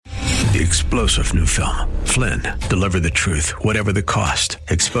The explosive new film, Flynn, deliver the truth, whatever the cost,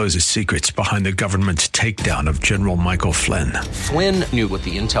 exposes secrets behind the government's takedown of General Michael Flynn. Flynn knew what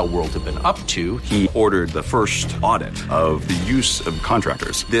the intel world had been up to. He ordered the first audit of the use of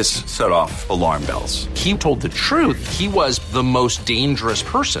contractors. This set off alarm bells. He told the truth. He was the most dangerous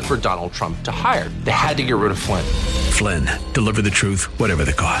person for Donald Trump to hire. They had to get rid of Flynn. Flynn, deliver the truth, whatever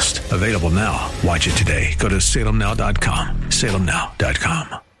the cost. Available now. Watch it today. Go to salemnow.com.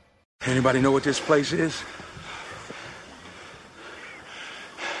 salemnow.com. Anybody know what this place is?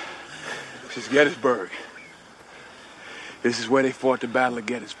 This is Gettysburg. This is where they fought the Battle of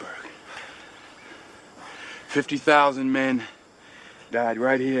Gettysburg. 50,000 men died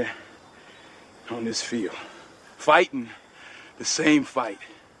right here on this field, fighting the same fight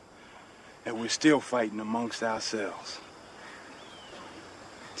that we're still fighting amongst ourselves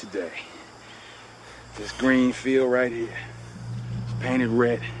today. This green field right here is painted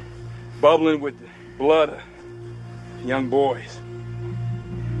red, bubbling with the blood of young boys.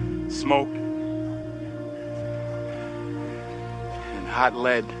 Smoke and hot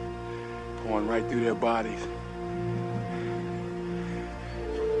lead pouring right through their bodies.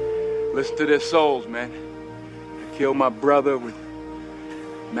 Listen to their souls, man. I killed my brother with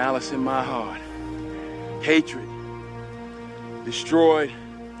malice in my heart. Hatred destroyed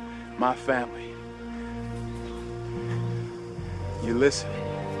my family. You listen.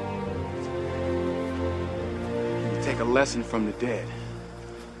 Take a lesson from the dead.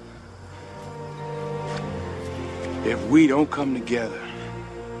 If we don't come together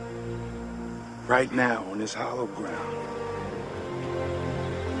right now on this hollow ground,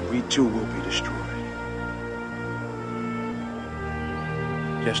 we too will be destroyed.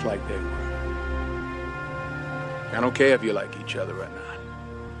 Just like they were. I don't care if you like each other or not,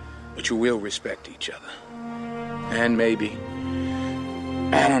 but you will respect each other. And maybe,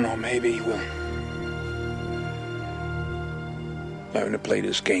 I don't know, maybe we'll learn to play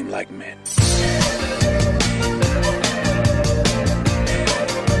this game like men.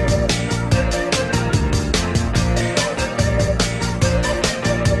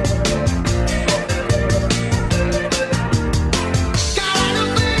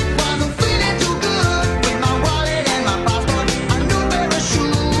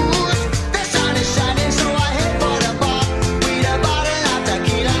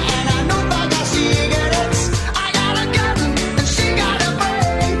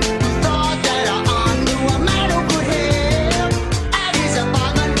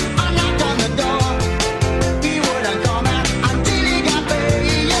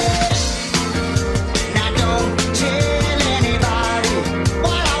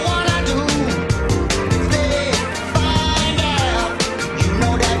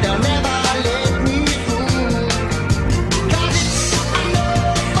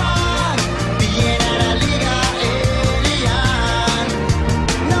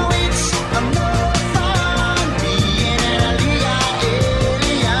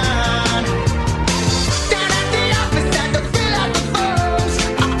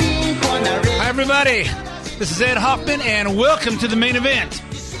 This is Ed Hoffman, and welcome to the main event.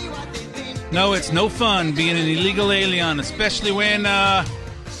 No, it's no fun being an illegal alien, especially when the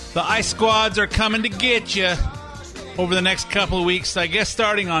ICE squads are coming to get you over the next couple of weeks, I guess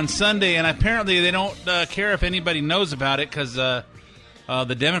starting on Sunday, and apparently they don't care if anybody knows about it because the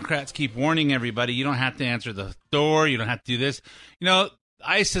Democrats keep warning everybody, you don't have to answer the door, you don't have to do this. You know,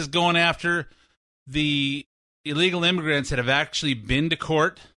 ICE is going after the illegal immigrants that have actually been to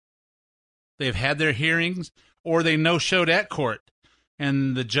court. They've had their hearings, or they no-showed at court.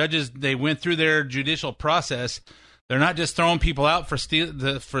 And the judges, they went through their judicial process. They're not just throwing people out for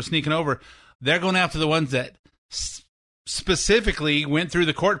sneaking over. They're going after the ones that specifically went through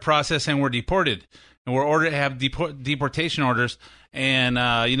the court process and were deported and were ordered to have deportation orders. And,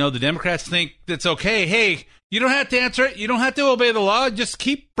 the Democrats think it's okay. Hey, you don't have to answer it. You don't have to obey the law. Just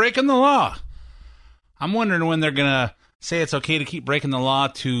keep breaking the law. I'm wondering when they're going to say it's okay to keep breaking the law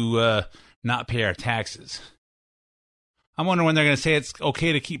to not pay our taxes. I'm wondering when they're going to say it's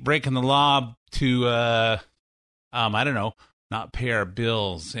okay to keep breaking the law to, I don't know, not pay our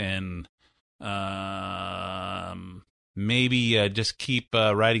bills and maybe just keep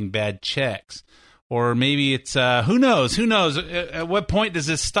writing bad checks. Or maybe it's, who knows? At what point does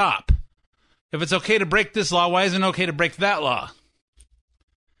this stop? If it's okay to break this law, why isn't it okay to break that law?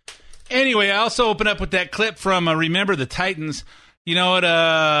 Anyway, I also open up with that clip from Remember the Titans. You know what?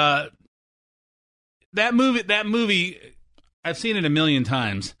 That movie, I've seen it a million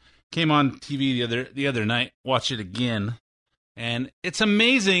times. Came on TV the other night. Watched it again, and it's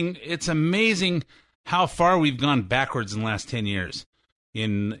amazing. It's amazing how far we've gone backwards in the last 10 years.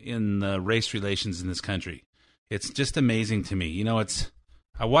 in the race relations in this country. It's just amazing to me. You know,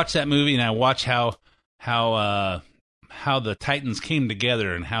 I watch that movie and I watch how the Titans came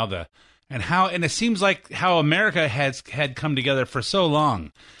together and and it seems like how America had come together for so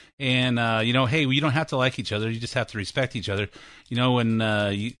long. And, hey, you don't have to like each other. You just have to respect each other. You know, when,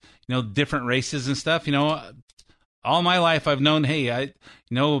 different races and stuff, all my life I've known, hey,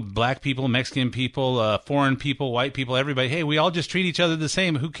 black people, Mexican people, foreign people, white people, everybody, hey, we all just treat each other the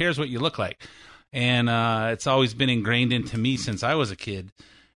same. Who cares what you look like? And it's always been ingrained into me since I was a kid.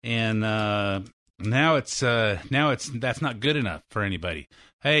 And now it's that's not good enough for anybody.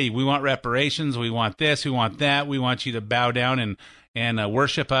 Hey, we want reparations. We want this. We want that. We want you to bow down and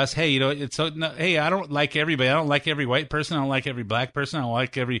worship us. Hey, hey, I don't like everybody. I don't like every white person. I don't like every black person. I don't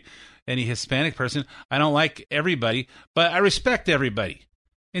like any Hispanic person. I don't like everybody, but I respect everybody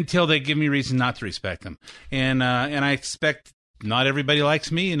until they give me reason not to respect them. And I expect not everybody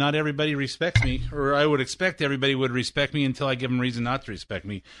likes me and not everybody respects me, or I would expect everybody would respect me until I give them reason not to respect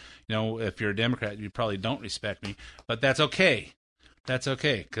me. If you're a Democrat, you probably don't respect me, but that's okay. That's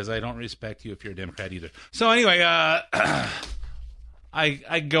okay, because I don't respect you if you're a Democrat either. So anyway,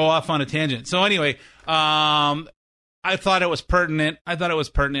 I go off on a tangent. So anyway, I thought it was pertinent.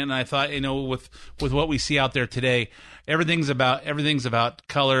 And I thought, with what we see out there today, everything's about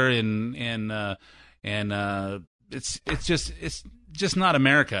color and it's just not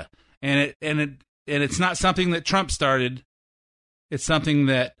America. And it's not something that Trump started. It's something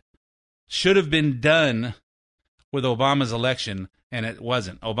that should have been done with Obama's election, and it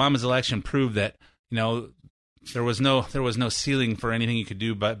wasn't. Obama's election proved that, there was no ceiling for anything you could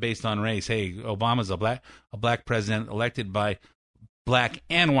do based on race. Hey, Obama's a black president elected by black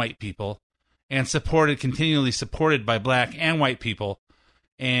and white people and continually supported by black and white people.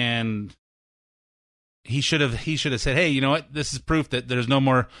 And he should have said, hey, you know what? This is proof that there's no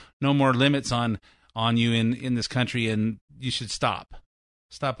more limits on you in this country, and you should stop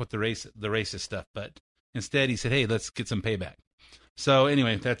with the racist stuff. But instead he said, hey, let's get some payback. So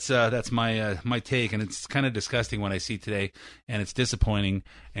anyway, that's my take, and it's kind of disgusting what I see today, and it's disappointing,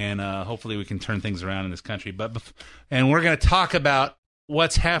 and hopefully we can turn things around in this country. And we're going to talk about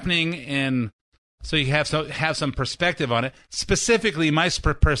what's happening, and so you have some perspective on it, specifically my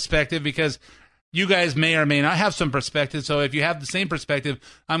perspective, because you guys may or may not have some perspective. So if you have the same perspective,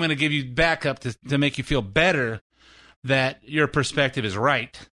 I'm going to give you backup to make you feel better that your perspective is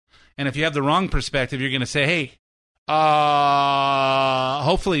right. And if you have the wrong perspective, you're going to say, hey,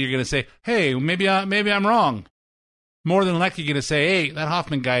 hopefully you're going to say, hey, maybe I'm wrong. More than likely you're going to say, hey, that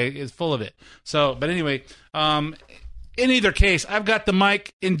Hoffman guy is full of it. So, but anyway, in either case, I've got the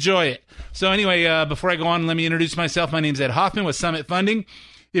mic. Enjoy it. So anyway, before I go on, let me introduce myself. My name's Ed Hoffman with Summit Funding.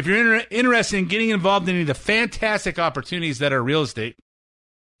 If you're interested in getting involved in any of the fantastic opportunities that are real estate,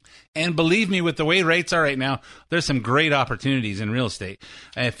 and believe me, with the way rates are right now, there's some great opportunities in real estate.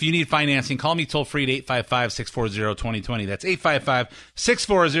 If you need financing, call me toll free at 855-640-2020. That's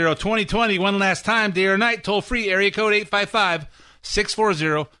 855-640-2020. One last time, day or night, toll free, area code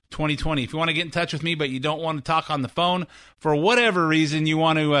 855-640-2020. If you want to get in touch with me, but you don't want to talk on the phone, for whatever reason, you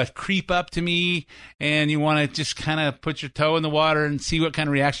want to creep up to me and you want to just kind of put your toe in the water and see what kind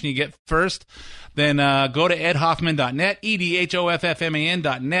of reaction you get first, then go to edhoffman.net,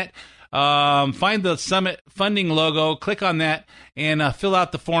 edhoffman.net. Find the Summit Funding logo, click on that, and fill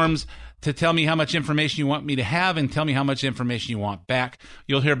out the forms to tell me how much information you want me to have and tell me how much information you want back.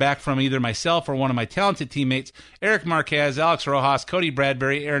 You'll hear back from either myself or one of my talented teammates, Eric Marquez, Alex Rojas, Cody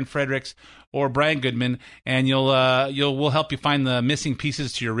Bradbury, Aaron Fredericks, or Brian Goodman, and we'll help you find the missing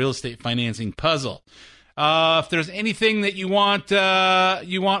pieces to your real estate financing puzzle. If there's anything that you want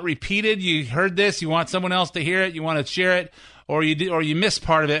repeated, you heard this, you want someone else to hear it, you want to share it, or you missed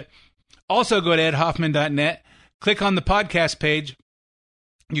part of it, also go to edhoffman.net, click on the podcast page.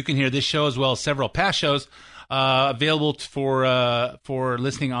 You can hear this show as well as several past shows available for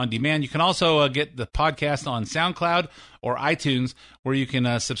listening on demand. You can also get the podcast on SoundCloud or iTunes, where you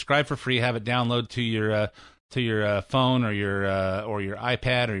can subscribe for free, have it download to your phone or your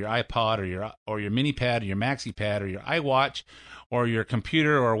iPad or your iPod or your mini pad or your maxi pad or your iWatch or your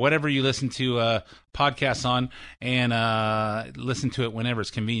computer or whatever you listen to podcasts on, and listen to it whenever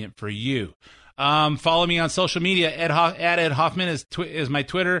it's convenient for you. Follow me on social media. At Ed Hoffman is my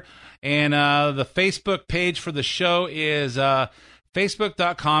Twitter, and the Facebook page for the show is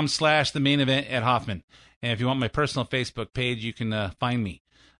facebook.com/the main event Ed Hoffman. And if you want my personal Facebook page, you can find me.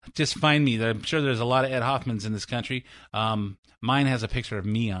 just find me. I'm sure there's a lot of Ed Hoffmans in this country. Mine has a picture of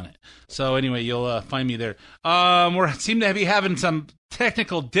me on it. So anyway, you'll find me there. We seem to be having some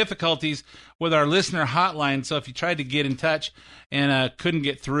technical difficulties with our listener hotline. So if you tried to get in touch and couldn't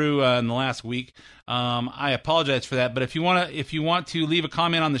get through in the last week, I apologize for that. But if you want to leave a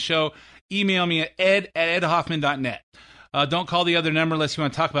comment on the show, email me at ed@edhoffman.net. Don't call the other number unless you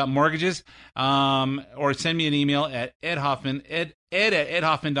want to talk about mortgages, or send me an email at edhoffman,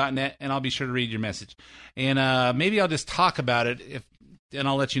 ed@edhoffman.net, and I'll be sure to read your message. And maybe I'll just talk about it, and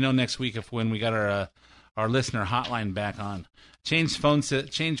I'll let you know next week when we got our listener hotline back on. Change phone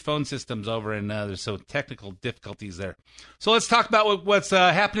systems over, and there's so technical difficulties there. So let's talk about what's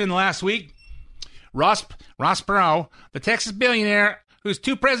happening in the last week. Ross Perot, the Texas billionaire, whose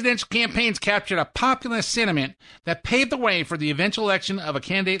 2 presidential campaigns captured a populist sentiment that paved the way for the eventual election of a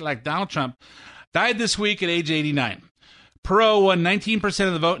candidate like Donald Trump, died this week at age 89. Perot won 19%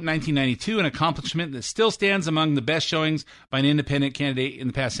 of the vote in 1992, an accomplishment that still stands among the best showings by an independent candidate in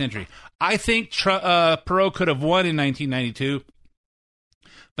the past century. I think Perot could have won in 1992,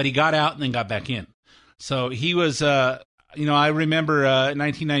 but he got out and then got back in. So he was, I remember in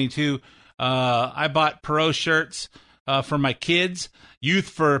 1992, I bought Perot shirts for my kids. Youth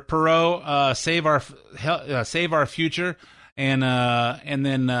for Perot, save our future, and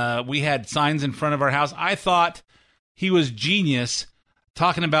then we had signs in front of our house. I thought he was genius,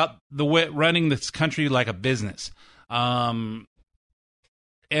 talking about running this country like a business, and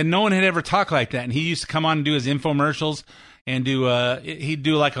no one had ever talked like that. And he used to come on and do his infomercials, and he'd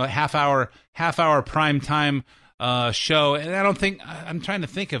do like a half hour prime time show. And I'm trying to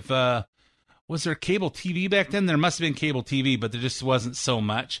think of. Was there cable TV back then? There must have been cable TV, but there just wasn't so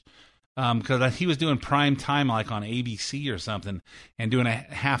much, because he was doing prime time like on ABC or something, and doing a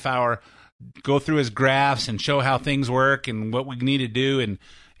half hour, go through his graphs and show how things work and what we need to do. And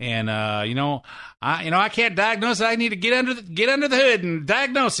I can't diagnose it. I need to get under the hood and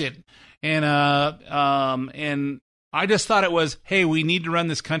diagnose it. And I just thought it was, hey, we need to run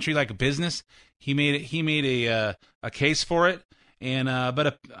this country like a business. He made a case for it. And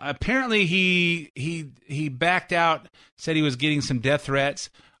but apparently he backed out, said he was getting some death threats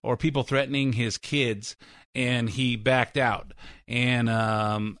or people threatening his kids, and he backed out. And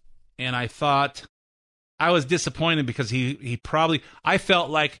I thought, I was disappointed because I felt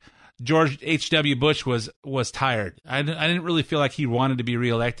like George H.W. Bush was tired. I didn't really feel like he wanted to be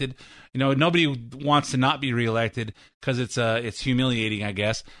reelected. Nobody wants to not be reelected because it's humiliating, I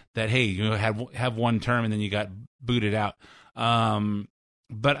guess, that hey, you have one term and then you got booted out.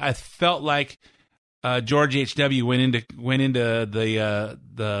 But I felt like George H.W. went into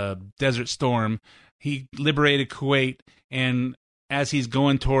the Desert Storm. He liberated Kuwait, and as he's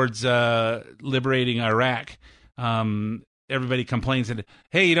going towards liberating Iraq, everybody complains that,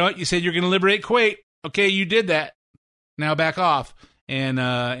 hey, you know what? You said you're going to liberate Kuwait. Okay, you did that. Now back off.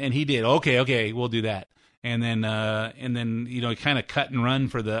 And he did. Okay, we'll do that. And then he kind of cut and run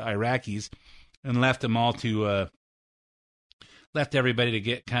for the Iraqis, and left them all to. Left everybody to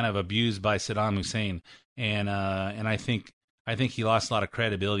get kind of abused by Saddam Hussein, and I think he lost a lot of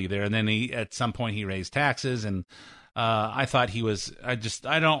credibility there. And then at some point he raised taxes, and I thought he was. I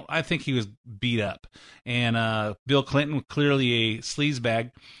think he was beat up. And Bill Clinton, clearly a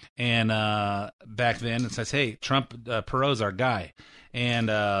sleazebag, and back then it says, hey, Trump, Perot's our guy, and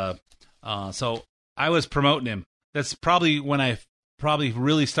so I was promoting him. That's probably when I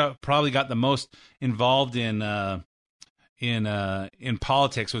really got the most involved in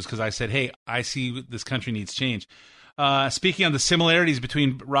politics, was because I said, hey, I see this country needs change. Speaking of the similarities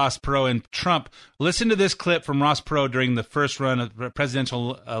between Ross Perot and Trump, listen to this clip from Ross Perot during the first run of the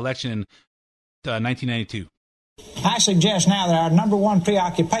presidential election in 1992. I suggest now that our number one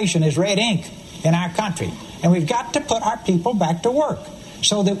preoccupation is red ink in our country, and we've got to put our people back to work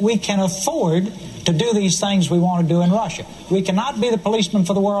so that we can afford to do these things we want to do in Russia. We cannot be the policeman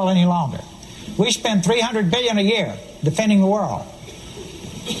for the world any longer. We spend $300 billion a year defending the world.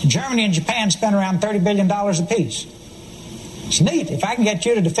 Germany and Japan spend around $30 billion apiece. It's neat. If I can get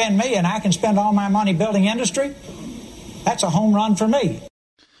you to defend me and I can spend all my money building industry, that's a home run for me.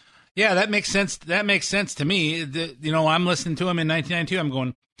 Yeah, that makes sense. That makes sense to me. I'm listening to him in 1992. I'm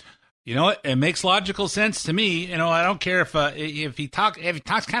going, you know what? It makes logical sense to me. I don't care if he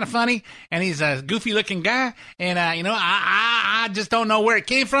talks kind of funny and he's a goofy looking guy, and I just don't know where it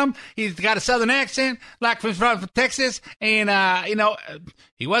came from. He's got a southern accent, like from Texas, and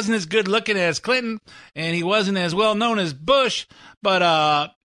he wasn't as good looking as Clinton, and he wasn't as well known as Bush,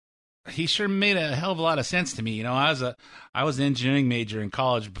 but he sure made a hell of a lot of sense to me. You know, I was an engineering major in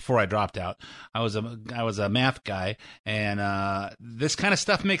college before I dropped out. I was a math guy, and this kind of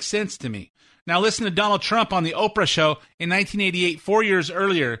stuff makes sense to me. Now listen to Donald Trump on the Oprah show in 1988, 4 years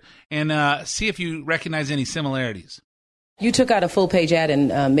earlier, and see if you recognize any similarities. You took out a full-page ad in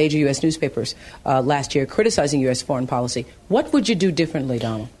major U.S. newspapers last year criticizing U.S. foreign policy. What would you do differently,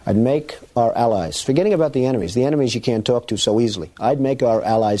 Donald? I'd make our allies, forgetting about the enemies you can't talk to so easily, I'd make our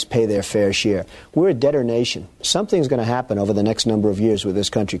allies pay their fair share. We're a debtor nation. Something's going to happen over the next number of years with this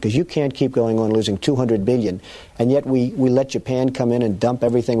country, because you can't keep going on losing $200 billion, and yet we let Japan come in and dump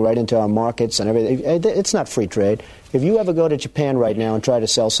everything right into our markets and everything. It's not free trade. If you ever go to Japan right now and try to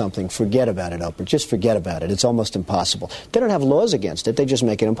sell something, forget about it, Oprah. Just forget about it. It's almost impossible. They don't have laws against it. They just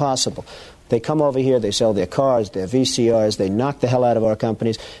make it impossible. They come over here, they sell their cars, their VCRs, they knock the hell out of our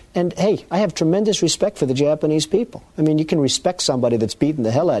companies. And, hey, I have tremendous respect for the Japanese people. I mean, you can respect somebody that's beating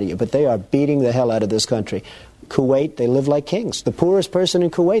the hell out of you, but they are beating the hell out of this country. Kuwait, they live like kings. The poorest person in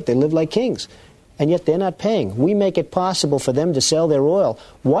Kuwait, they live like kings. And yet they're not paying. We make it possible for them to sell their oil.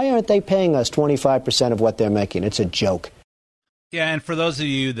 Why aren't they paying us 25% of what they're making? It's a joke. Yeah, and for those of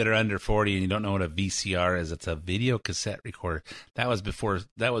you that are under 40 and you don't know what a VCR is, it's a video cassette recorder. That was before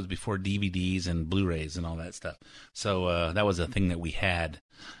DVDs and Blu-rays and all that stuff. So that was a thing that we had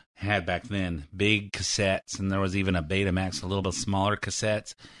back then. Big cassettes, and there was even a Betamax, a little bit smaller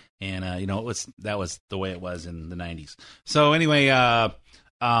cassettes. And that was the way it was in the 90s. So anyway, I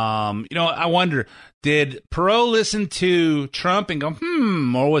wonder, did Perot listen to Trump and go,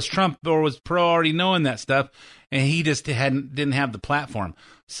 or was Perot already knowing that stuff and he just didn't have the platform?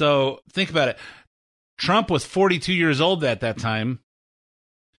 So think about it. Trump was 42 years old at that time,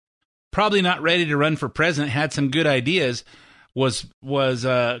 probably not ready to run for president, had some good ideas, was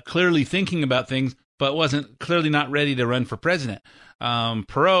clearly thinking about things, but wasn't clearly not ready to run for president.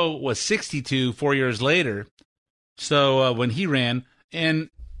 Perot was 62 4 years later. So when he ran, and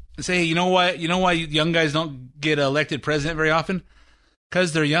say, hey, you know why young guys don't get elected president very often?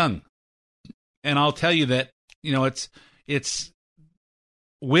 Because they're young. And I'll tell you that, it's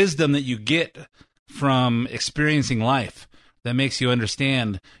wisdom that you get from experiencing life that makes you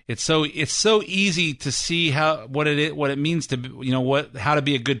understand. It's so easy to see what it means to how to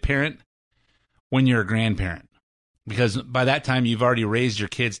be a good parent when you're a grandparent, because by that time you've already raised your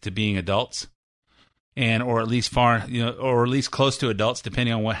kids to being adults, or at least close to adults,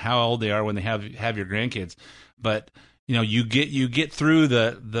 depending on how old they are when they have your grandkids. But you get through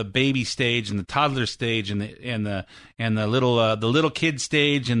the baby stage and the toddler stage and the little kid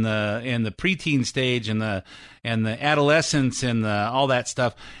stage and the preteen stage and the adolescence and all that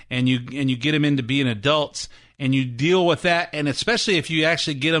stuff, and you get them into being adults, and you deal with that. And especially if you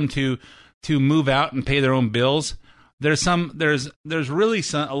actually get them to move out and pay their own bills, there's really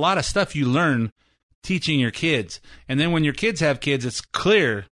a lot of stuff you learn teaching your kids. And then when your kids have kids, it's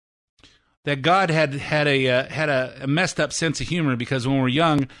clear that God had a messed up sense of humor, because when we're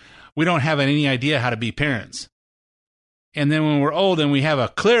young, we don't have any idea how to be parents. And then when we're old and we have a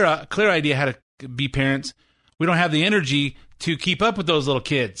clear idea how to be parents, we don't have the energy to keep up with those little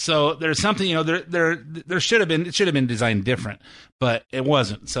kids. So there's something, it should have been designed different, but it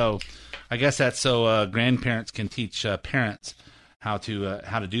wasn't. So I guess that's so grandparents can teach parents how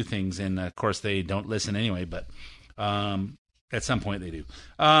to do things, and of course they don't listen anyway, but at some point they do.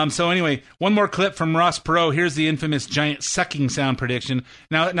 So anyway, one more clip from Ross Perot. Here's the infamous giant sucking sound prediction.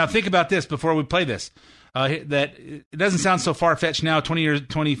 Now think about this before we play this. That it doesn't sound so far-fetched now,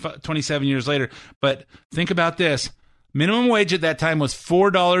 27 years later, but think about this. Minimum wage at that time was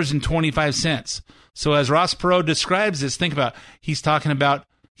 $4.25. So as Ross Perot describes this, think about, he's talking about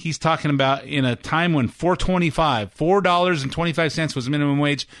in a time when $4.25 was minimum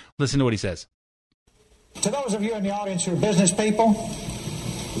wage. Listen to what he says. To those of you in the audience who are business people,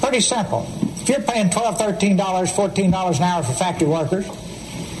 pretty simple. If you're paying $12, $13, $14 an hour for factory workers,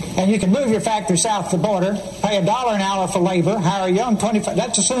 and you can move your factory south of the border, pay $1 an hour for labor, hire a young 25,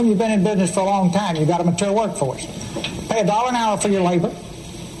 let's assume you've been in business for a long time, you've got a mature workforce. Pay $1 an hour for your labor,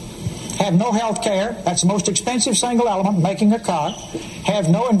 have no health care, that's the most expensive single element, making a car, have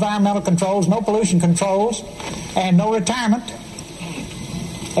no environmental controls, no pollution controls, and no retirement,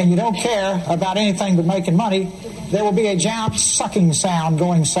 and you don't care about anything but making money, there will be a giant sucking sound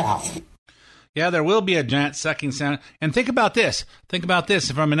going south. Yeah, there will be a giant sucking sound. And think about this.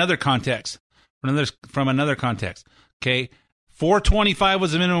 From another context. Okay, $4.25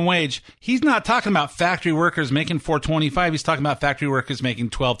 was the minimum wage. He's not talking about factory workers making $4.25. He's talking about factory workers making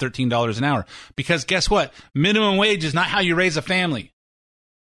 $12, $13 an hour. Because guess what? Minimum wage is not how you raise a family.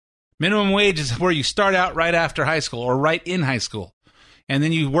 Minimum wage is where you start out right after high school or right in high school. And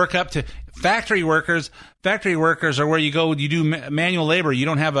then you work up to factory workers. Factory workers are where you go. You do manual labor. You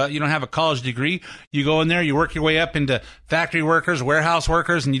don't have a college degree. You go in there. You work your way up into factory workers, warehouse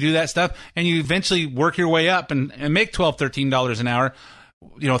workers, and you do that stuff. And you eventually work your way up and make $12, $13 an hour.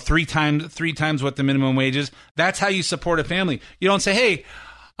 Three times what the minimum wage is. That's how you support a family. You don't say, hey,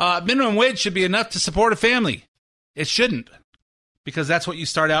 minimum wage should be enough to support a family. It shouldn't, because that's what you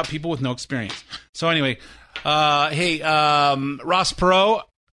start out, people with no experience. So anyway, Ross Perot,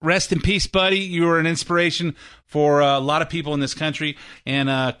 rest in peace, buddy. You were an inspiration for a lot of people in this country,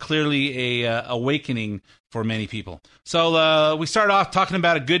 and clearly a awakening for many people. So we started off talking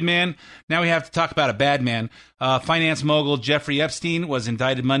about a good man. Now we have to talk about a bad man. Finance mogul Jeffrey Epstein was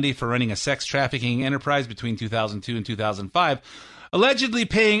indicted Monday for running a sex trafficking enterprise between 2002 and 2005, allegedly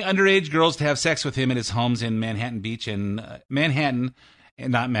paying underage girls to have sex with him at his homes in Manhattan Beach and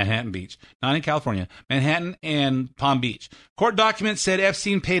not in California, Manhattan and Palm Beach. Court documents said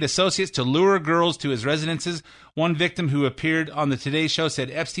Epstein paid associates to lure girls to his residences. One victim who appeared on the Today Show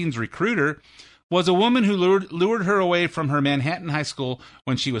said Epstein's recruiter was a woman who lured her away from her Manhattan high school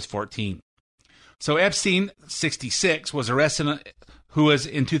when she was 14. So Epstein, 66, was arrested, who was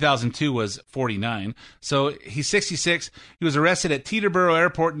in 2002 was 49. So he's 66. He was arrested at Teterboro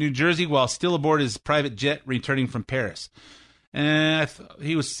Airport, New Jersey, while still aboard his private jet returning from Paris.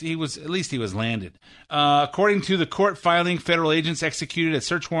 He was landed. According to the court filing, federal agents executed a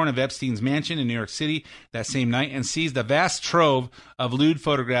search warrant of Epstein's mansion in New York City that same night and seized a vast trove of lewd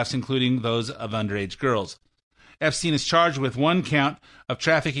photographs, including those of underage girls. Epstein is charged with one count of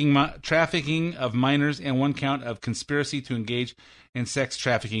trafficking of minors and one count of conspiracy to engage in sex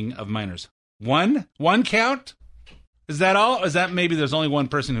trafficking of minors. One count? Is that all? Or is that maybe there's only one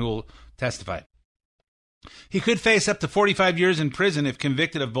person who will testify? He could face up to 45 years in prison if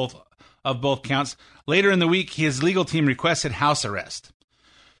convicted of both counts. Later in the week, his legal team requested house arrest.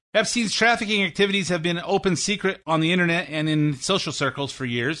 Epstein's trafficking activities have been open secret on the internet and in social circles for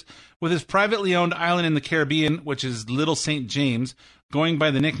years, with his privately owned island in the Caribbean, which is Little St. James, going by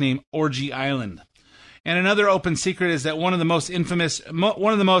the nickname Orgy Island. And another open secret is that one of the most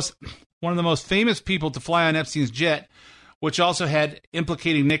famous people to fly on Epstein's jet, which also had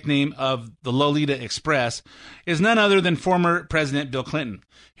implicating nickname of the Lolita Express, is none other than former President Bill Clinton.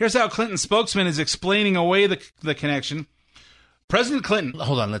 Here's how Clinton's spokesman is explaining away the connection. President Clinton,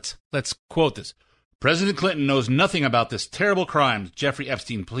 hold on, let's quote this. President Clinton knows nothing about this terrible crime Jeffrey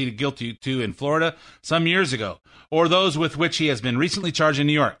Epstein pleaded guilty to in Florida some years ago, or those with which he has been recently charged in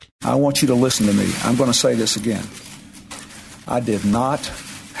New York. I want you to listen to me. I'm going to say this again. I did not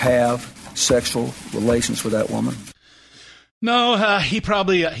have sexual relations with that woman. No, he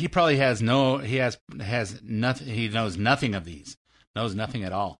probably has nothing. He knows nothing of these. Knows nothing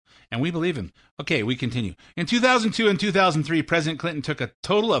at all. And we believe him. Okay, we continue. In 2002 and 2003, President Clinton took a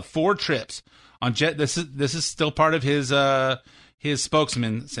total of 4 trips on jet. This is still part of his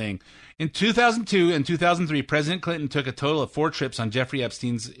spokesman saying, in 2002 and 2003, President Clinton took a total of 4 trips on Jeffrey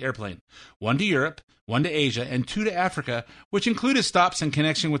Epstein's airplane. 1 to Europe, 1 to Asia, and 2 to Africa, which included stops in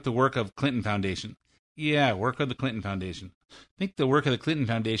connection with the work of Clinton Foundation. Yeah, work of the Clinton Foundation. I think the work of the Clinton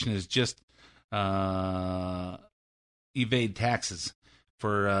Foundation is just evade taxes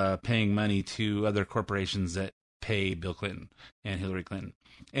for paying money to other corporations that pay Bill Clinton and Hillary Clinton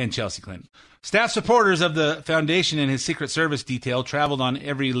and Chelsea Clinton. Staff supporters of the foundation and his Secret Service detail traveled on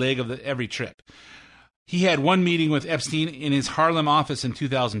every leg of every trip. He had one meeting with Epstein in his Harlem office in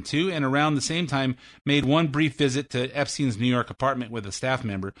 2002, and around the same time made one brief visit to Epstein's New York apartment with a staff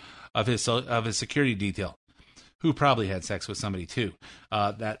member of his security detail, who probably had sex with somebody too.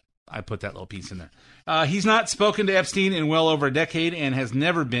 I put that little piece in there. He's not spoken to Epstein in well over a decade and has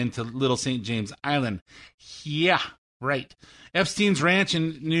never been to Little St. James Island. Yeah, right. Epstein's ranch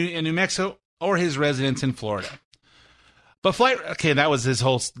in New Mexico or his residence in Florida. But that was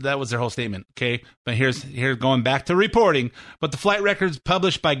their whole statement. Okay, but here's going back to reporting. But the flight records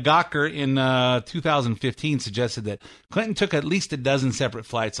published by Gawker in 2015 suggested that Clinton took at least a dozen separate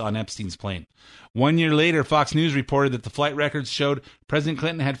flights on Epstein's plane. 1 year later, Fox News reported that the flight records showed President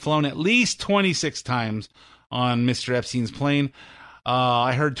Clinton had flown at least 26 times on Mr. Epstein's plane.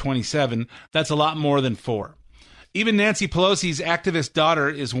 I heard 27. That's a lot more than 4. Even Nancy Pelosi's activist daughter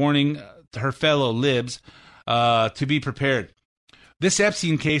is warning her fellow libs to be prepared. This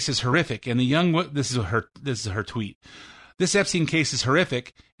Epstein case is horrific, and this is her tweet. This Epstein case is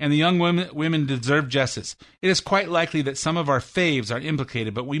horrific, and the young women deserve justice. It is quite likely that some of our faves are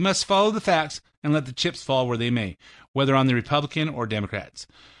implicated, but we must follow the facts and let the chips fall where they may, whether on the Republican or Democrats.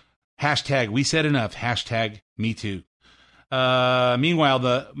 Hashtag we said enough. Hashtag me too. Meanwhile,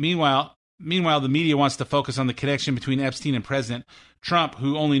 Meanwhile, the media wants to focus on the connection between Epstein and President Trump,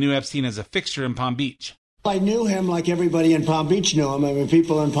 who only knew Epstein as a fixture in Palm Beach. I knew him like everybody in Palm Beach knew him. I mean,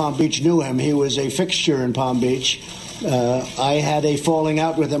 people in Palm Beach knew him. He was a fixture in Palm Beach. I had a falling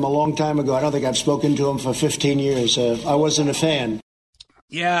out with him a long time ago. I don't think I've spoken to him for 15 years. I wasn't a fan.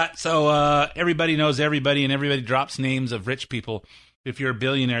 Yeah, so everybody knows everybody, and everybody drops names of rich people. If you're a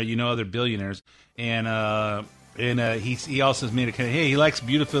billionaire, you know other billionaires. And he also has made a hey, he likes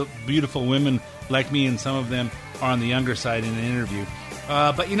beautiful women like me, and some of them are on the younger side in an interview.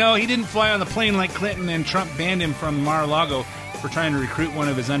 But, he didn't fly on the plane like Clinton, and Trump banned him from Mar-a-Lago for trying to recruit one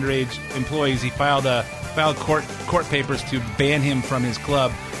of his underage employees. He filed court papers to ban him from his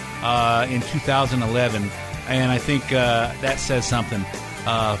club in 2011, and I think that says something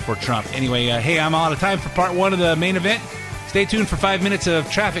for Trump. Anyway, hey, I'm out of time for part one of the main event. Stay tuned for 5 minutes of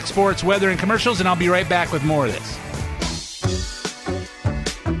traffic, sports, weather, and commercials, and I'll be right back with more of this.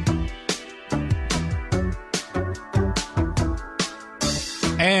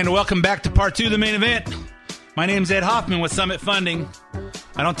 And welcome back to part two of the main event. My name's Ed Hoffman with Summit Funding.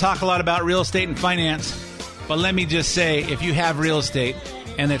 I don't talk a lot about real estate and finance, but let me just say, if you have real estate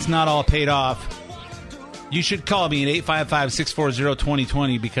and it's not all paid off, you should call me at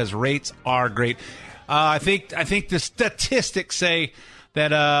 855-640-2020 because rates are great. I think the statistics say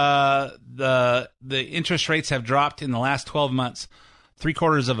that the interest rates have dropped in the last 12 months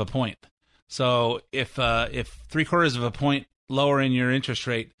 0.75 of a point. So if 0.75 of a point lower in your interest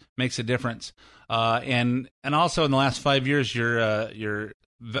rate makes a difference, and also in the last 5 years your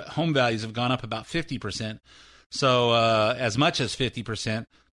home values have gone up about 50%. So as much as 50%.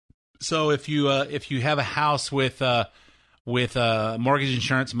 So if you have a house with mortgage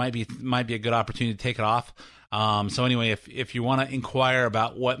insurance, might be a good opportunity to take it off. So anyway, if you want to inquire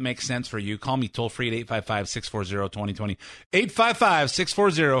about what makes sense for you, call me toll free at 855-640-2020,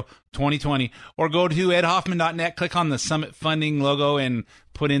 855-640-2020, or go to edhoffman.net, click on the Summit Funding logo, and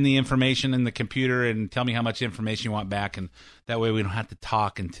put in the information in the computer and tell me how much information you want back, and that way we don't have to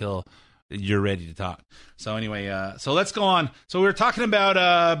talk until you're ready to talk. So anyway, so let's go on. So we were talking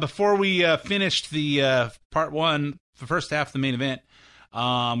about, before we finished the part one, the first half of the main event,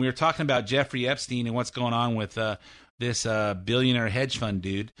 we were talking about Jeffrey Epstein and what's going on with this billionaire hedge fund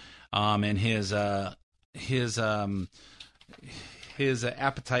dude, and his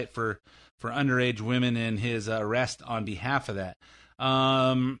appetite for underage women and his arrest on behalf of that.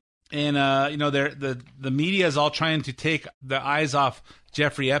 The media is all trying to take the eyes off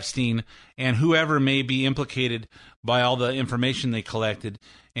Jeffrey Epstein and whoever may be implicated by all the information they collected.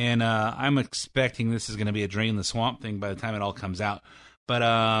 And I'm expecting this is going to be a drain the swamp thing by the time it all comes out.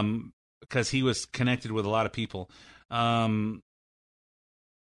 But because he was connected with a lot of people. I'm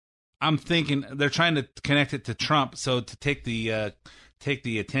thinking they're trying to connect it to Trump, so to take the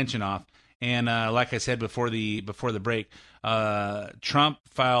attention off. And like I said before the break, Trump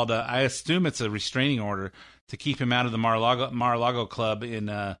filed, I assume it's a restraining order to keep him out of the Mar-a-Lago club in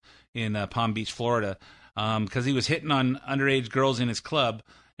Palm Beach, Florida, because he was hitting on underage girls in his club,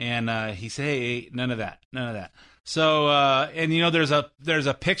 and he said, "Hey, none of that." So, and there's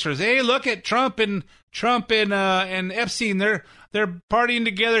a picture. Hey, look at Trump and Epstein. They're partying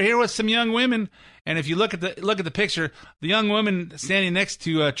together here with some young women. And if you look at the picture, the young woman standing next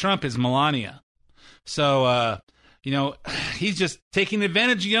to Trump is Melania. So, he's just taking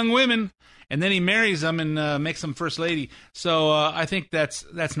advantage of young women, and then he marries them and makes them first lady. So, I think that's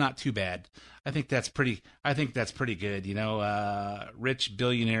not too bad. I think that's pretty good. Rich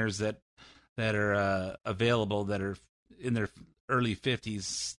billionaires that are available, that are in their early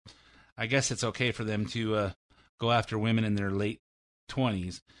 50s, I guess it's okay for them to go after women in their late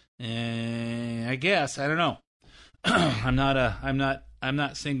 20s. And I guess, I don't know. I'm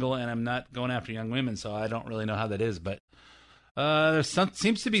not single, and I'm not going after young women, so I don't really know how that is. But there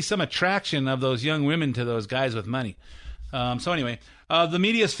seems to be some attraction of those young women to those guys with money. So anyway, the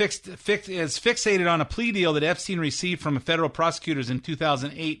media is fixated on a plea deal that Epstein received from federal prosecutors in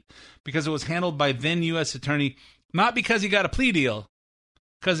 2008 because it was handled by then U.S. attorney, not because he got a plea deal,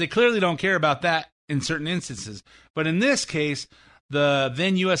 because they clearly don't care about that in certain instances. But in this case, the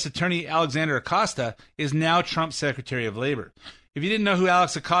then U.S. attorney Alexander Acosta is now Trump's Secretary of Labor. If you didn't know who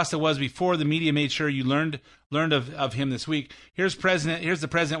Alex Acosta was before, the media made sure you learned of him this week. Here's the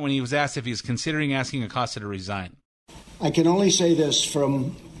president when he was asked if he was considering asking Acosta to resign. I can only say this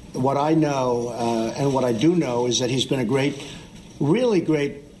from what I know, and what I do know is that he's been a really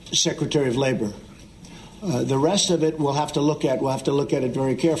great Secretary of Labor. The rest of it we'll have to look at. We'll have to look at it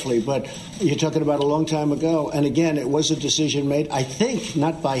very carefully. But you're talking about a long time ago. And again, it was a decision made, I think,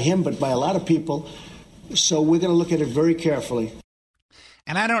 not by him, but by a lot of people. So we're going to look at it very carefully.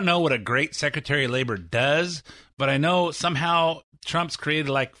 And I don't know what a great Secretary of Labor does, but I know somehow Trump's created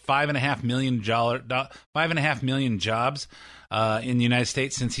like 5.5 million jobs in the United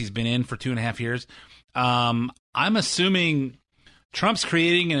States since he's been in for 2.5 years. I'm assuming Trump's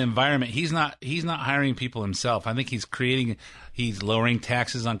creating an environment. He's not hiring people himself. I think he's lowering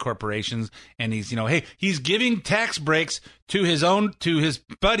taxes on corporations, and he's giving tax breaks to his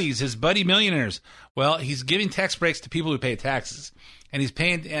buddies, his buddy millionaires. Well, he's giving tax breaks to people who pay taxes, and he's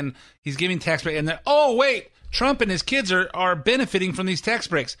giving tax breaks. And oh wait, Trump and his kids are benefiting from these tax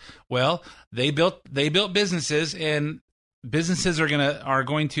breaks. Well, they built businesses, and businesses are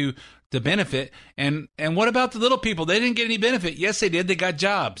going to benefit. And what about the little people? They didn't get any benefit. Yes, they did. They got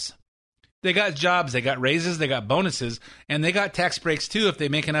jobs. They got jobs. They got raises. They got bonuses, and they got tax breaks too if they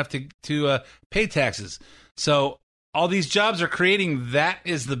make enough to pay taxes. So all these jobs are creating. That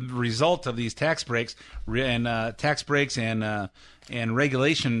is the result of these tax breaks and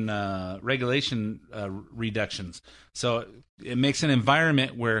regulation reductions. So it makes an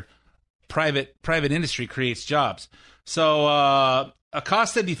environment where private industry creates jobs. So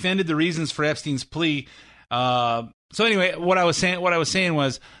Acosta defended the reasons for Epstein's plea. So anyway, what I was saying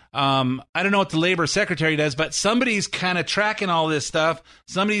was, I don't know what the labor secretary does, but somebody's kind of tracking all this stuff.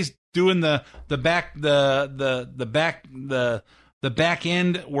 Somebody's doing the back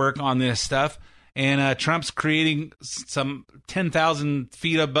end work on this stuff, and Trump's creating some 10,000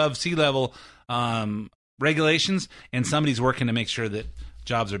 feet above sea level regulations, and somebody's working to make sure that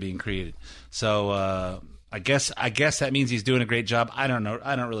jobs are being created. So I guess that means he's doing a great job. I don't know.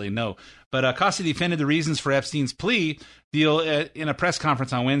 I don't really know. But Acosta defended the reasons for Epstein's plea deal in a press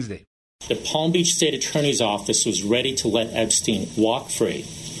conference on Wednesday. The Palm Beach State Attorney's Office was ready to let Epstein walk free,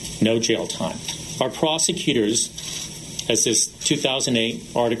 no jail time. Our prosecutors, as this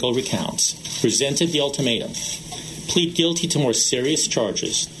 2008 article recounts, presented the ultimatum: plead guilty to more serious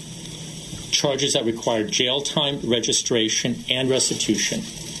charges that required jail time, registration, and restitution,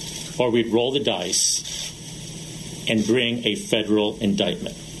 or we'd roll the dice and bring a federal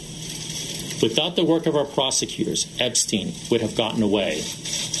indictment. Without the work of our prosecutors, Epstein would have gotten away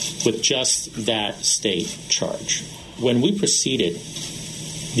with just that state charge. When we proceeded,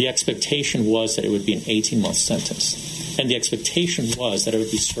 the expectation was that it would be an 18-month sentence, and the expectation was that it would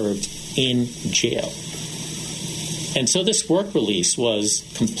be served in jail. And so this work release was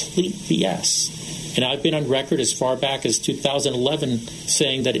complete BS. And I've been on record as far back as 2011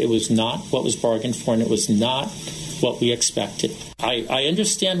 saying that it was not what was bargained for, and it was not what we expected. I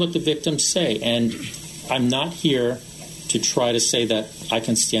understand what the victims say, and I'm not here to try to say that I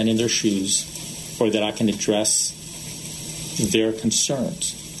can stand in their shoes or that I can address their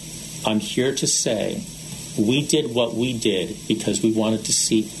concerns. I'm here to say we did what we did because we wanted to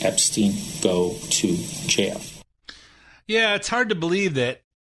see Epstein go to jail. Yeah, it's hard to believe that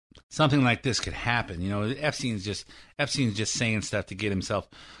something like this could happen. You know, Epstein's just saying stuff to get himself,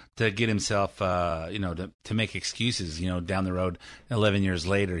 to make excuses, down the road. 11 years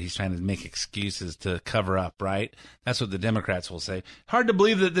later, he's trying to make excuses to cover up, right? That's what the Democrats will say. Hard to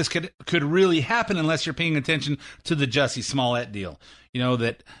believe that this could really happen unless you're paying attention to the Jussie Smollett deal.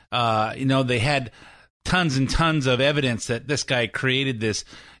 They had tons and tons of evidence that this guy created this,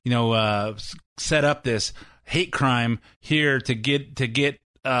 set up this hate crime here to get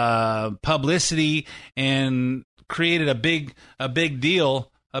publicity, and created a big deal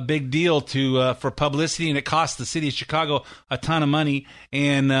for publicity, and it cost the city of Chicago a ton of money.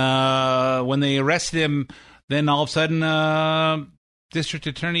 And when they arrested him, then all of a sudden, District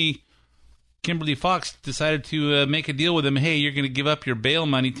Attorney Kimberly Fox decided to make a deal with him. Hey, you're going to give up your bail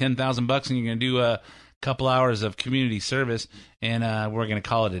money, $10,000, and you're going to do a couple hours of community service, and we're going to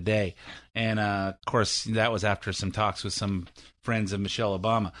call it a day. And of course, that was after some talks with some friends of Michelle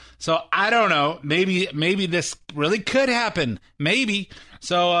Obama. So I don't know. Maybe this really could happen. Maybe.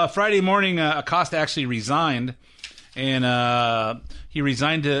 So Friday morning, Acosta actually resigned, and he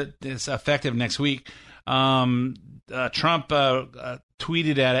resigned to this effective next week. Trump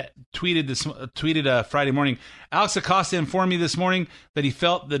tweeted Friday morning. Alex Acosta informed me this morning that he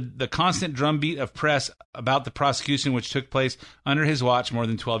felt the constant drumbeat of press about the prosecution, which took place under his watch more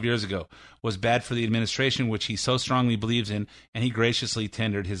than 12 years ago, was bad for the administration, which he so strongly believes in, and he graciously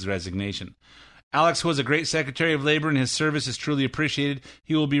tendered his resignation. Alex was a great Secretary of Labor, and his service is truly appreciated.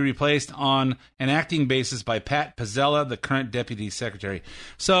 He will be replaced on an acting basis by Pat Pizzella, the current Deputy Secretary.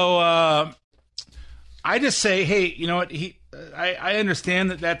 So I just say, hey, you know what? I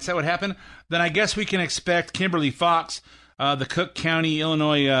understand that that's how it happened. Then I guess we can expect Kimberly Fox, the Cook County,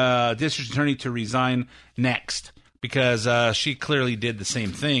 Illinois District Attorney, to resign next, because she clearly did the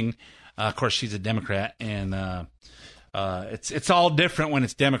same thing. Of course, she's a Democrat, and It's all different when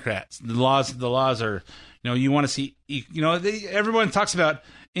it's Democrats. The laws are, you want to see, everyone talks about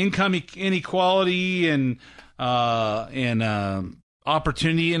income inequality and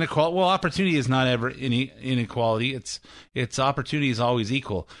opportunity inequality. Well, opportunity is not ever inequality. It's opportunity is always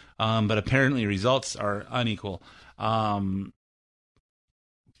equal. But apparently results are unequal. But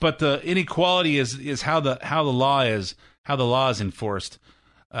the inequality is how the law is enforced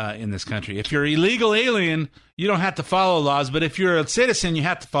in this country. If you're an illegal alien, you don't have to follow laws, but if you're a citizen, you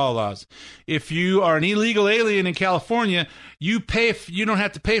have to follow laws. If you are an illegal alien in California, you don't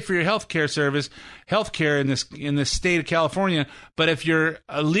have to pay for your healthcare in this state of California. But if you're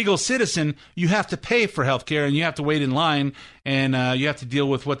a legal citizen, you have to pay for healthcare, and you have to wait in line, and you have to deal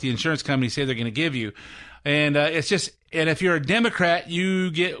with what the insurance companies say they're going to give you. And and if you're a Democrat,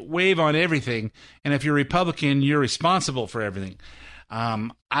 you get wave on everything, and if you're a Republican, you're responsible for everything.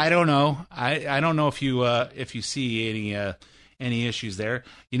 I don't know. I don't know if you see any issues there.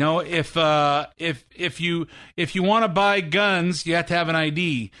 If you want to buy guns, you have to have an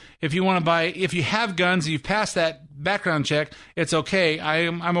ID. If you have guns, you've passed that background check, it's okay.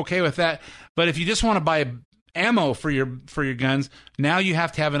 I'm okay with that. But if you just want to buy ammo for your guns, now you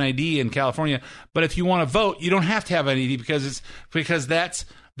have to have an ID in California. But if you want to vote, you don't have to have an ID because that's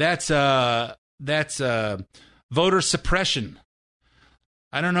voter suppression.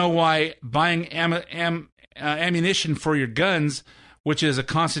 I don't know why buying ammunition for your guns, which is a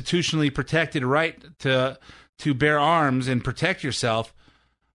constitutionally protected right to bear arms and protect yourself,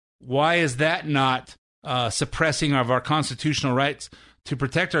 why is that not suppressing of our constitutional rights to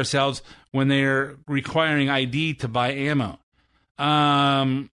protect ourselves when they're requiring ID to buy ammo?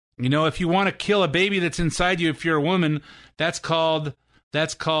 If you want to kill a baby that's inside you, if you're a woman, that's called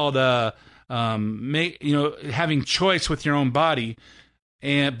having choice with your own body.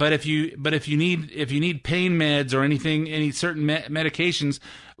 But if you need pain meds or any certain medications,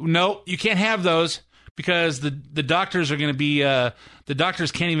 no, you can't have those because the doctors are going to be the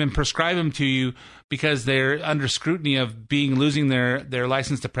doctors can't even prescribe them to you because they're under scrutiny of losing their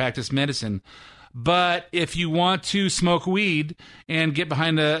license to practice medicine. But if you want to smoke weed and get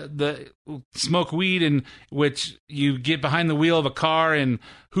behind the smoke weed, in which you get behind the wheel of a car, and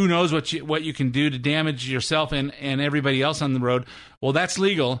who knows what you can do to damage yourself and everybody else on the road, well, that's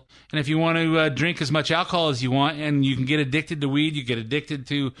legal. And if you want to drink as much alcohol as you want, and you can get addicted to weed, you get addicted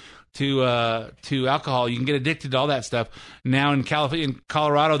to alcohol, you can get addicted to all that stuff. Now in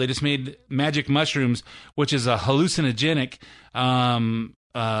Colorado, they just made magic mushrooms, which is a hallucinogenic,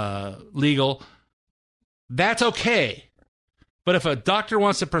 legal. That's okay. But if a doctor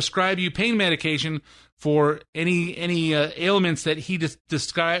wants to prescribe you pain medication for any ailments that he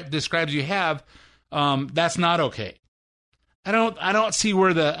describes you have, that's not okay. I don't see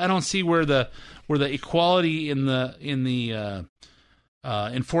where the equality in the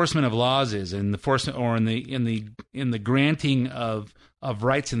enforcement of laws is, in the enforcement or in the granting of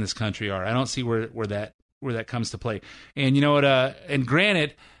rights in this country are. I don't see where that comes to play. And you know what? And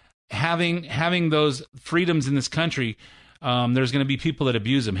granted, having those freedoms in this country, there's going to be people that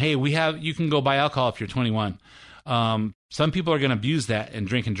abuse them. Hey, you can go buy alcohol if you're 21. Some people are going to abuse that and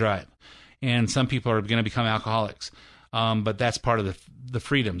drink and drive, and some people are going to become alcoholics. But that's part of the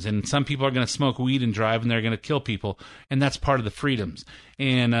freedoms. And some people are going to smoke weed and drive, and they're going to kill people, and that's part of the freedoms.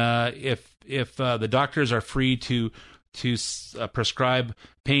 And if the doctors are free to prescribe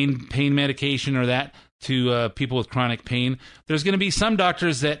pain medication or that to people with chronic pain, there's going to be some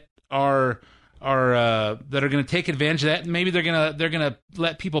doctors that are going to take advantage of that, and maybe they're going to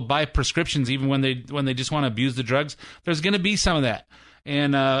let people buy prescriptions even when they just want to abuse the drugs. There's going to be some of that,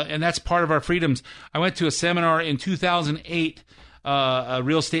 and that's part of our freedoms. I went to a seminar in 2008, a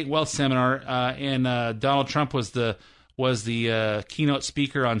real estate wealth seminar, and Donald Trump was the keynote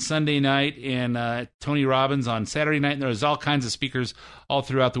speaker on Sunday night, and Tony Robbins on Saturday night, and there was all kinds of speakers all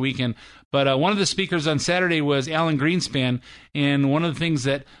throughout the weekend. But one of the speakers on Saturday was Alan Greenspan, and one of the things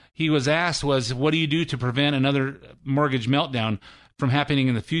that he was asked was, what do you do to prevent another mortgage meltdown from happening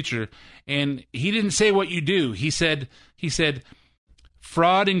in the future? And he didn't say what you do. He said,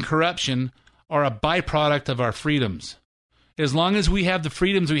 fraud and corruption are a byproduct of our freedoms. As long as we have the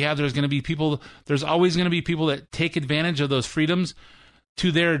freedoms we have, there's always going to be people that take advantage of those freedoms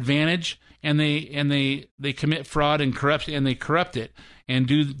to their advantage, and they commit fraud and corruption, and they corrupt it and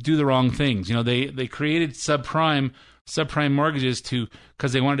do the wrong things. They created subprime mortgages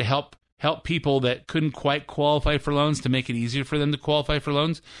because they wanted to help people that couldn't quite qualify for loans, to make it easier for them to qualify for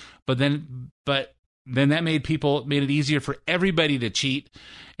loans. But then that made it easier for everybody to cheat.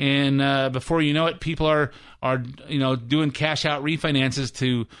 And before you know it, people are doing cash out refinances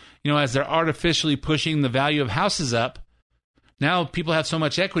to, as they're artificially pushing the value of houses up. Now people have so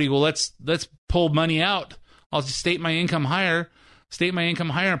much equity. Well, let's pull money out. I'll just state my income higher,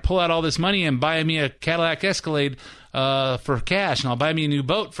 and pull out all this money and buy me a Cadillac Escalade for cash, and I'll buy me a new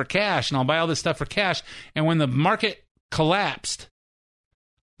boat for cash, and I'll buy all this stuff for cash. And when the market collapsed,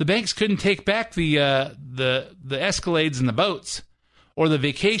 the banks couldn't take back the Escalades and the boats, or the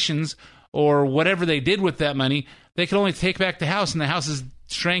vacations, or whatever they did with that money. They could only take back the house, and the houses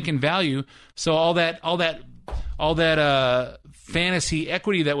shrank in value. So all that fantasy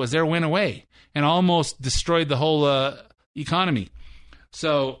equity that was there went away and almost destroyed the whole economy.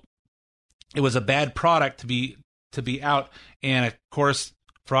 So it was a bad product to be out, and of course,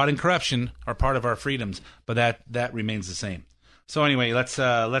 fraud and corruption are part of our freedoms, but that remains the same. So anyway, let's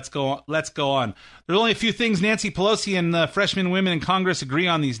go on. There's only a few things Nancy Pelosi and the freshman women in Congress agree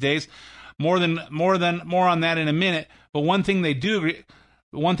on these days. More on that in a minute. But one thing they do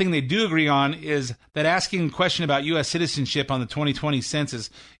agree on is that asking a question about U.S. citizenship on the 2020 census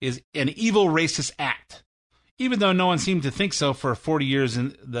is an evil racist act. Even though no one seemed to think so for 40 years,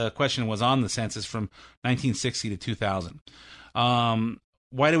 and the question was on the census from 1960 to 2000.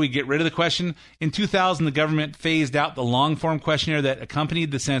 Why do we get rid of the question? In 2000, the government phased out the long-form questionnaire that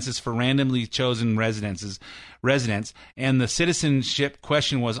accompanied the census for randomly chosen residents, and the citizenship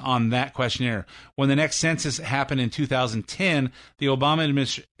question was on that questionnaire. When the next census happened in 2010, the Obama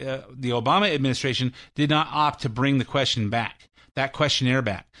administration did not opt to bring the questionnaire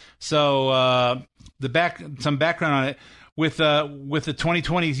back. So some background on it. With the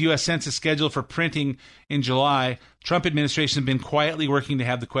 2020 U.S. Census scheduled for printing in July, Trump administration has been quietly working to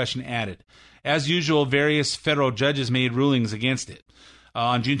have the question added. As usual, various federal judges made rulings against it.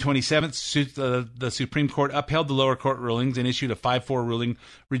 On June 27th, the Supreme Court upheld the lower court rulings and issued a 5-4 ruling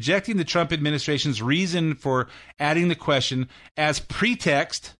rejecting the Trump administration's reason for adding the question as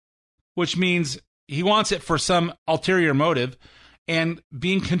pretext, which means he wants it for some ulterior motive, and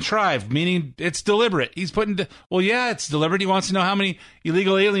being contrived, meaning it's deliberate. He's it's deliberate. He wants to know how many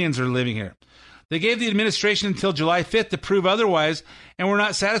illegal aliens are living here. They gave the administration until July 5th to prove otherwise, and were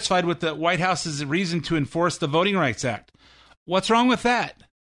not satisfied with the White House's reason to enforce the Voting Rights Act. What's wrong with that?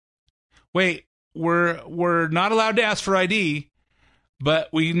 Wait, we're not allowed to ask for ID, but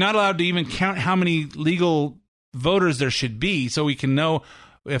we're not allowed to even count how many legal voters there should be so we can know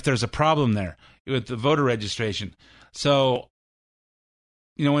if there's a problem there with the voter registration. So,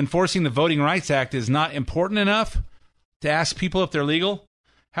 enforcing the Voting Rights Act is not important enough to ask people if they're legal.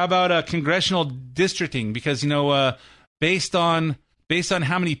 How about congressional districting? Because based on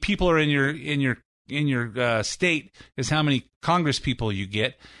how many people are in your state is how many Congress people you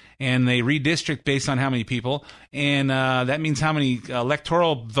get, and they redistrict based on how many people, and that means how many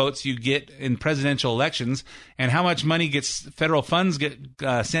electoral votes you get in presidential elections, and how much money federal funds get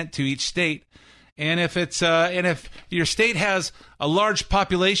sent to each state. And if your state has a large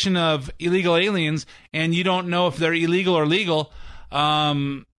population of illegal aliens and you don't know if they're illegal or legal,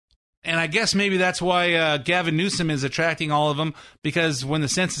 and I guess maybe that's why Gavin Newsom is attracting all of them, because when the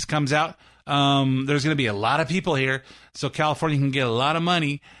census comes out, there's going to be a lot of people here, so California can get a lot of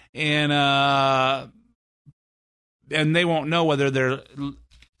money, and they won't know whether they're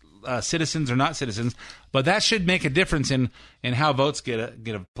citizens or not citizens. But that should make a difference in how votes get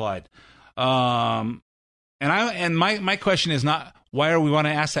applied. My question is not why we want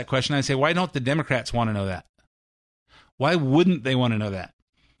to ask that question. I say, why don't the Democrats want to know that? Why wouldn't they want to know that?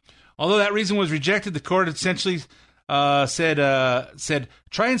 Although that reason was rejected, the court essentially said,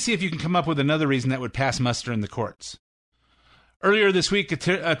 try and see if you can come up with another reason that would pass muster in the courts. Earlier this week,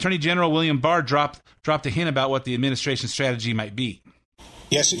 Attorney General William Barr dropped a hint about what the administration's strategy might be.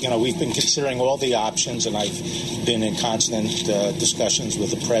 Yes, we've been considering all the options, and I've been in constant discussions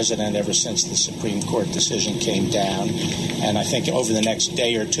with the president ever since the Supreme Court decision came down. And I think over the next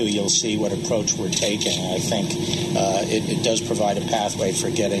day or two, you'll see what approach we're taking. I think it does provide a pathway for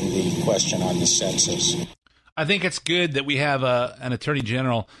getting the question on the census. I think it's good that we have an attorney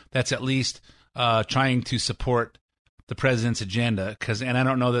general that's at least trying to support the president's agenda, and I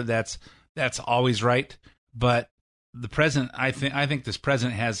don't know that that's always right, but the president, I think this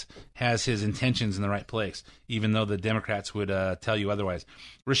president has his intentions in the right place, even though the Democrats would tell you otherwise.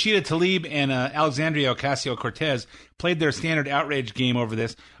 Rashida Tlaib and Alexandria Ocasio-Cortez played their standard outrage game over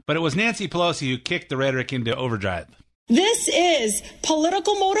this, but it was Nancy Pelosi who kicked the rhetoric into overdrive. This is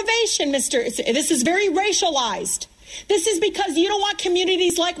political motivation, Mr. This is very racialized. This is because you don't want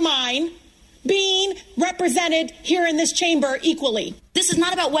communities like mine being represented here in this chamber equally. This is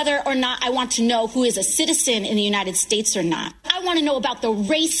not about whether or not I want to know who is a citizen in the United States or not. I want to know about the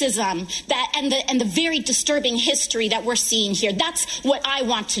racism and the very disturbing history that we're seeing here. That's what I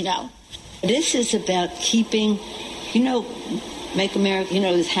want to know. This is about keeping, Make America,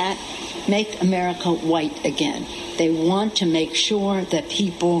 this hat, Make America White Again. They want to make sure that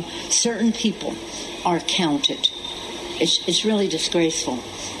certain people are counted. It's really disgraceful,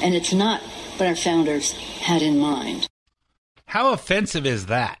 and it's not what our founders had in mind. How offensive is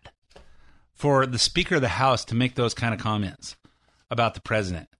that for the Speaker of the House to make those kind of comments about the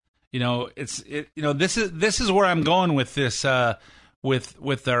president? This is where I'm going with this.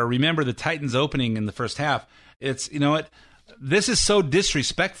 With our Remember the Titans opening in the first half, it's this is so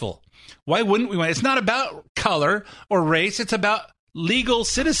disrespectful. Why wouldn't we? It's not about color or race. It's about legal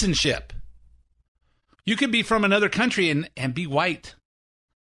citizenship. You could be from another country and be white,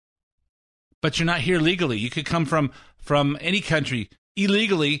 but you're not here legally. You could come from any country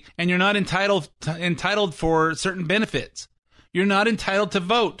illegally, and you're not entitled for certain benefits. You're not entitled to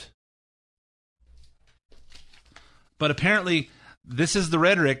vote. But apparently, this is the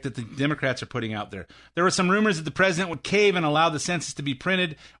rhetoric that the Democrats are putting out there. There were some rumors that the president would cave and allow the census to be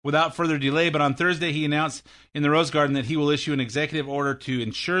printed without further delay, but on Thursday he announced in the Rose Garden that he will issue an executive order to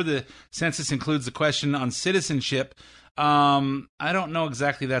ensure the census includes the question on citizenship. I don't know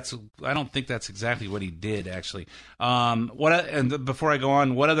exactly. I don't think that's exactly what he did, actually. Before I go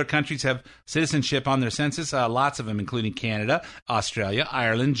on, what other countries have citizenship on their census? Lots of them, including Canada, Australia,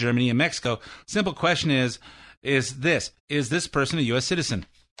 Ireland, Germany, and Mexico. Simple question is this person a U.S. citizen?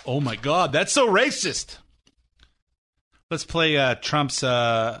 Oh, my God, that's so racist. Let's play Trump's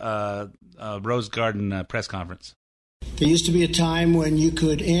Rose Garden press conference. There used to be a time when you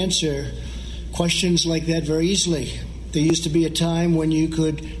could answer questions like that very easily. There used to be a time when you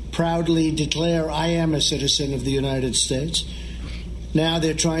could proudly declare, I am a citizen of the United States. Now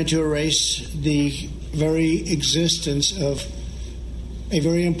they're trying to erase the very existence of a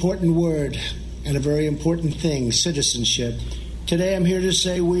very important word and a very important thing, citizenship. Today I'm here to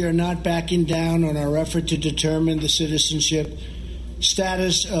say we are not backing down on our effort to determine the citizenship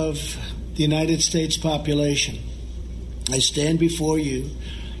status of the United States population. I stand before you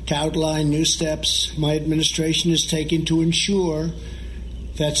to outline new steps my administration is taking to ensure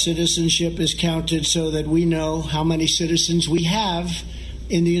that citizenship is counted so that we know how many citizens we have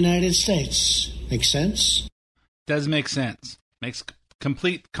in the United States. Make sense? Does make sense. Makes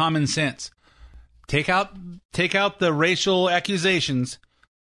complete common sense. Take out the racial accusations.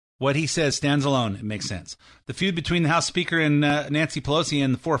 What he says stands alone. It makes sense. The feud between the House Speaker and Nancy Pelosi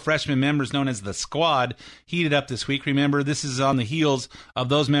and the 4 freshman members known as the Squad heated up this week. Remember, this is on the heels of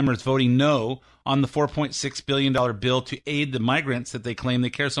those members voting no on the $4.6 billion bill to aid the migrants that they claim they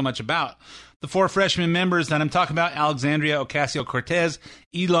care so much about. The 4 freshman members that I'm talking about, Alexandria Ocasio-Cortez,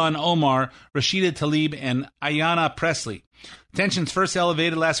 Ilhan Omar, Rashida Tlaib, and Ayanna Pressley. Tensions first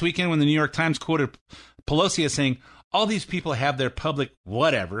elevated last weekend when the New York Times quoted Pelosi as saying, all these people have their public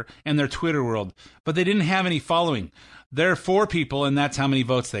whatever and their Twitter world, but they didn't have any following. They're 4 people, and that's how many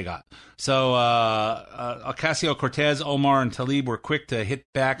votes they got. So Ocasio-Cortez, Omar, and Tlaib were quick to hit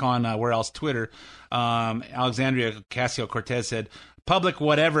back on Twitter. Alexandria Ocasio-Cortez said, public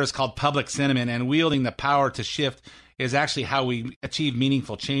whatever is called public sentiment, and wielding the power to shift is actually how we achieve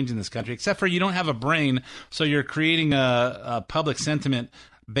meaningful change in this country, except for you don't have a brain, so you're creating a public sentiment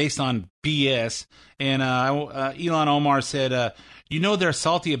based on BS. And Ilhan Omar said, they're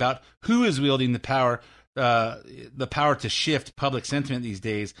salty about who is wielding the power to shift public sentiment these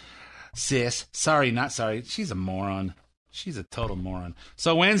days. Sis, sorry, not sorry. She's a moron. She's a total moron.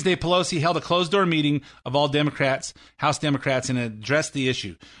 So Wednesday, Pelosi held a closed-door meeting of all Democrats, House Democrats, and addressed the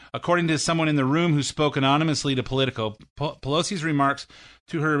issue. According to someone in the room who spoke anonymously to Politico, Pelosi's remarks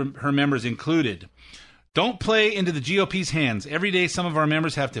to her members included, don't play into the GOP's hands. Every day, some of our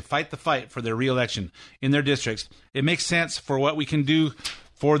members have to fight the fight for their re-election in their districts. It makes sense for what we can do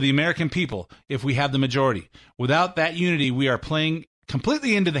for the American people if we have the majority. Without that unity, we are playing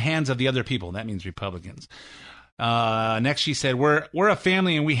completely into the hands of the other people. That means Republicans. Next, she said, we're a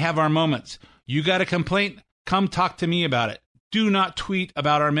family and we have our moments. You got a complaint? Come talk to me about it. Do not tweet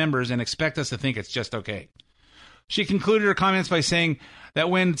about our members and expect us to think it's just okay. She concluded her comments by saying that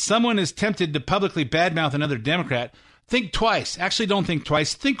when someone is tempted to publicly badmouth another Democrat, think twice. Actually, don't think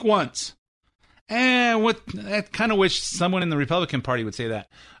twice. Think once. And I kind of wish someone in the Republican Party would say that.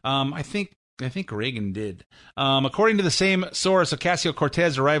 I think Reagan did. According to the same source,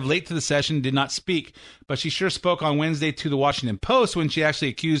 Ocasio-Cortez arrived late to the session and did not speak, but she sure spoke on Wednesday to the Washington Post when she actually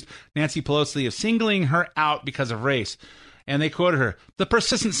accused Nancy Pelosi of singling her out because of race. And they quoted her, the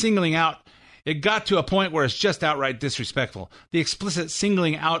persistent singling out It got to a point where it's just outright disrespectful. The explicit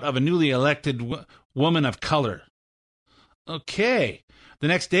singling out of a newly elected woman of color. Okay. The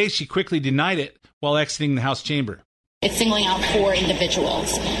next day, she quickly denied it while exiting the House chamber. It's singling out 4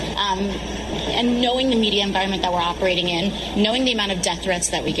 individuals. And knowing the media environment that we're operating in, knowing the amount of death threats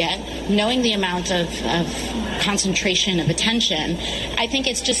that we get, knowing the amount of concentration of attention, I think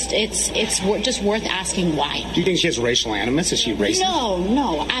it's just worth asking why. Do you think she has racial animus? Is she racist?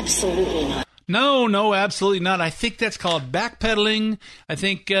 No, absolutely not. No, absolutely not. I think that's called backpedaling. I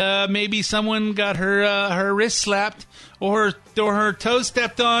think maybe someone got her wrist slapped or her toes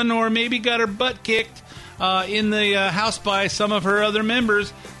stepped on, or maybe got her butt kicked in the house by some of her other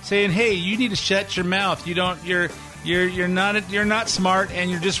members, saying, "Hey, you need to shut your mouth. You're not smart, and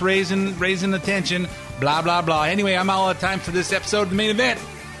you're just raising attention." Blah blah blah. Anyway, I'm all out of time for this episode of The Main Event.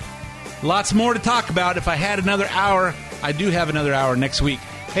 Lots more to talk about. If I had another hour, I do have another hour next week.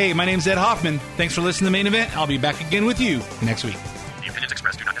 Hey, my name's Ed Hoffman. Thanks for listening to The Main Event. I'll be back again with you next week. The opinions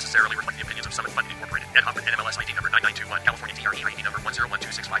expressed do not necessarily reflect the opinions of Summit Funding Incorporated. Ed Hoffman, NMLS ID number 9921, California DRE ID number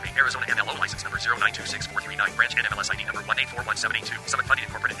 1012658, Arizona MLO license number 0926439, Branch NMLS ID number 1841782, Summit Funding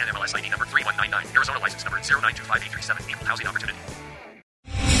Incorporated, NMLS ID number 3199, Arizona license number 0925837, Equal Housing Opportunity.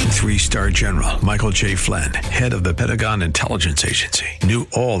 3-star General Michael J. Flynn, head of the Pentagon Intelligence Agency, knew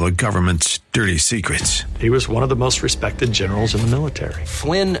all the government's dirty secrets. He was one of the most respected generals in the military.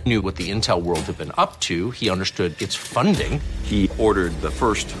 Flynn knew what the intel world had been up to. He understood its funding. He ordered the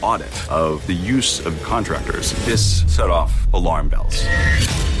first audit of the use of contractors. This set off alarm bells.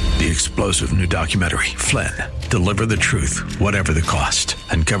 The explosive new documentary, Flynn, Deliver the Truth, Whatever the Cost,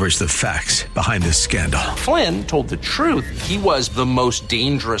 uncovers the facts behind this scandal. Flynn told the truth. He was the most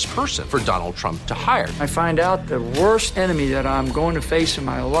dangerous person for Donald Trump to hire. I find out the worst enemy that I'm going to face in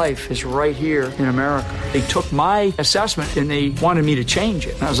my life is right here in America. They took my assessment and they wanted me to change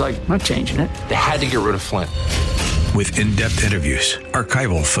it. And I was like, I'm not changing it. They had to get rid of Flynn. With in-depth interviews,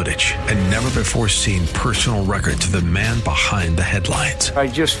 archival footage, and never-before-seen personal records of the man behind the headlines. I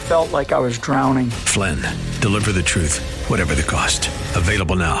just felt like I was drowning. Flynn, Deliver the Truth, Whatever the Cost.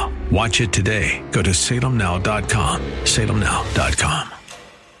 Available now. Watch it today. Go to salemnow.com. salemnow.com.